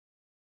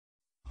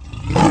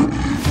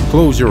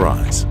Close your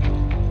eyes.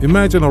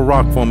 Imagine a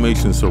rock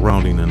formation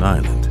surrounding an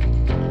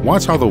island.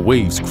 Watch how the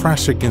waves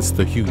crash against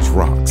the huge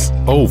rocks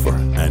over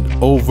and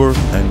over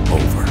and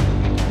over,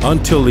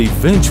 until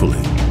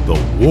eventually the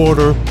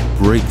water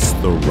breaks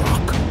the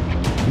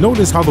rock.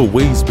 Notice how the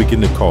waves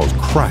begin to cause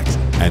cracks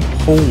and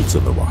holes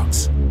in the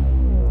rocks.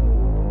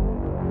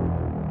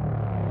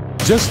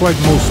 Just like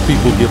most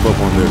people give up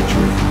on their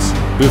dreams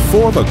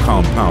before the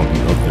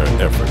compounding of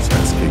their efforts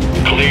has kicked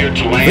in. Clear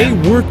to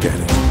land. They work at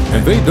it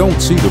and they don't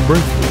see the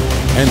breakthrough,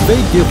 and they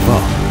give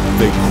up,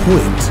 they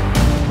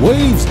quit.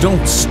 Waves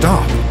don't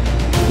stop.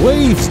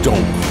 Waves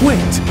don't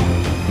quit.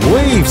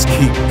 Waves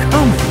keep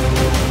coming.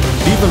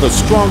 Even the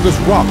strongest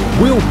rock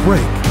will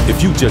break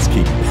if you just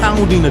keep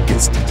pounding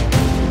against it.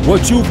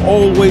 What you've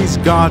always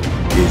got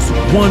is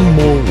one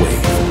more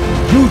wave.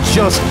 You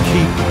just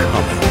keep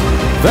coming.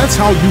 That's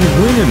how you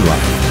win in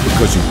life,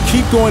 because you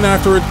keep going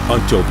after it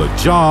until the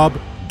job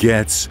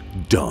gets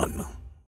done.